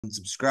and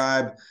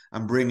subscribe.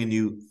 I'm bringing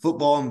you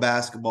football and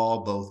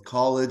basketball, both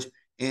college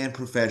and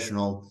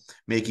professional,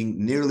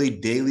 making nearly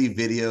daily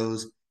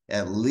videos,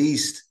 at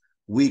least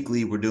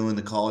weekly. We're doing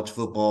the college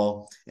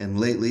football, and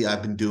lately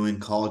I've been doing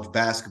college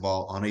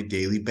basketball on a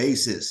daily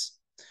basis.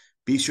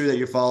 Be sure that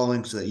you're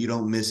following so that you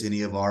don't miss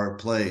any of our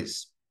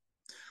plays.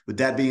 With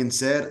that being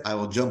said, I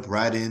will jump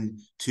right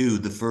into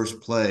the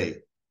first play.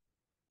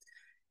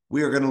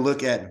 We are going to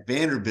look at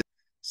Vanderbilt.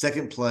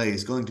 Second play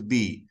is going to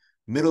be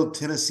Middle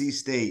Tennessee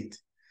State,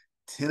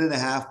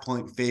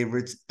 10.5-point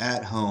favorites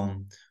at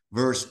home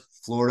versus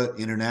Florida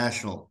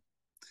International.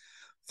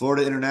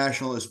 Florida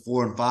International is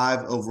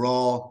 4-5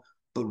 overall,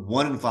 but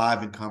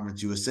 1-5 in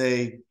Conference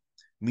USA.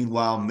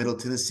 Meanwhile, Middle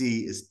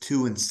Tennessee is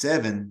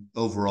 2-7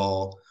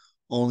 overall,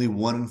 only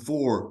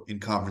 1-4 in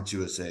Conference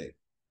USA.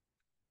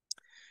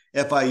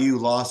 FIU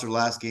lost their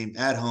last game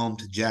at home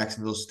to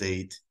Jacksonville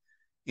State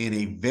in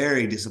a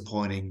very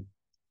disappointing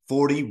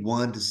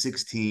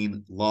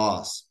 41-16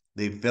 loss.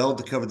 They failed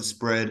to cover the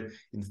spread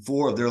in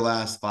 4 of their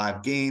last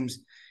 5 games,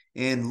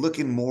 and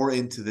looking more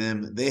into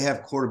them, they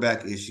have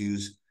quarterback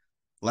issues.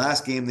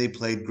 Last game, they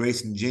played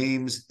Grayson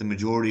James the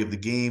majority of the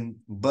game,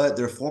 but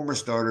their former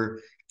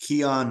starter,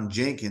 Keon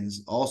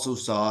Jenkins, also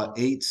saw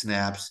 8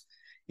 snaps,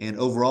 and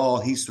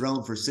overall, he's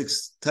thrown for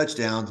 6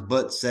 touchdowns,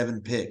 but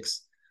 7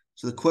 picks.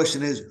 So the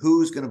question is,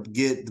 who's going to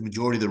get the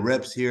majority of the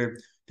reps here?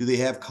 Do they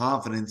have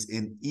confidence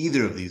in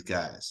either of these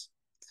guys?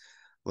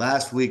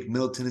 Last week,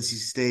 Middle Tennessee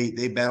State,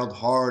 they battled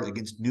hard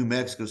against New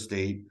Mexico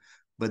State,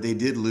 but they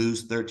did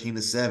lose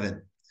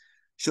 13-7.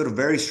 Showed a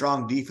very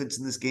strong defense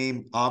in this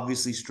game,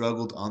 obviously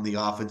struggled on the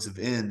offensive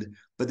end,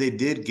 but they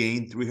did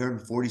gain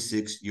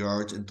 346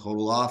 yards in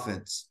total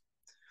offense.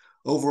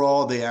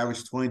 Overall, they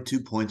averaged 22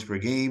 points per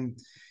game,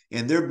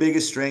 and their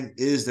biggest strength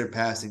is their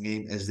passing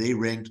game as they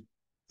rank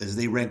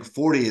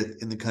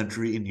 40th in the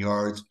country in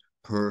yards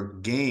per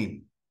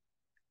game.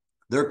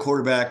 Their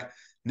quarterback,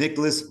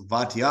 Nicholas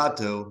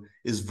Vattiato,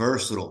 is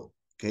versatile.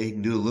 Okay, he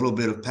can do a little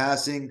bit of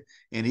passing,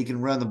 and he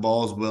can run the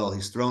ball as well.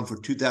 He's thrown for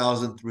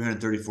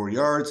 2,334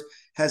 yards,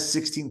 has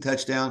 16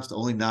 touchdowns to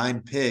only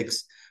 9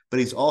 picks, but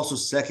he's also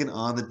second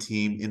on the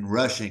team in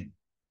rushing.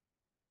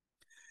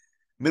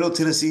 Middle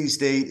Tennessee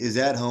State is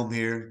at home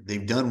here.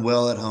 They've done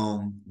well at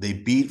home. They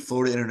beat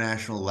Florida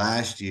International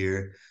last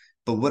year.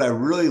 But what I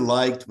really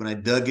liked when I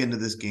dug into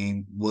this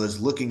game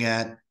was looking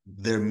at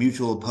their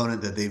mutual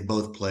opponent that they've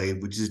both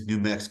played, which is New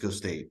Mexico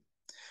State.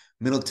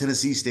 Middle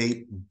Tennessee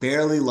State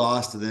barely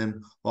lost to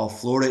them, while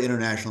Florida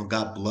International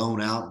got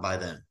blown out by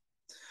them.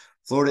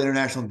 Florida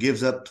International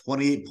gives up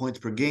 28 points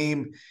per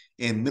game,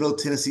 and Middle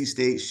Tennessee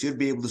State should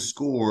be able to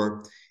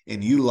score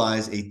and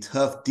utilize a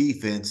tough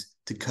defense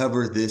to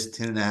cover this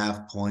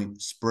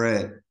 10.5-point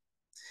spread.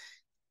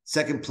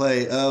 Second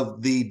play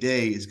of the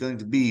day is going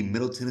to be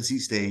Middle Tennessee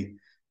State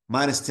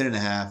minus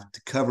 10.5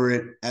 to cover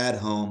it at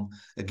home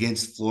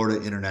against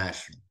Florida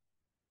International.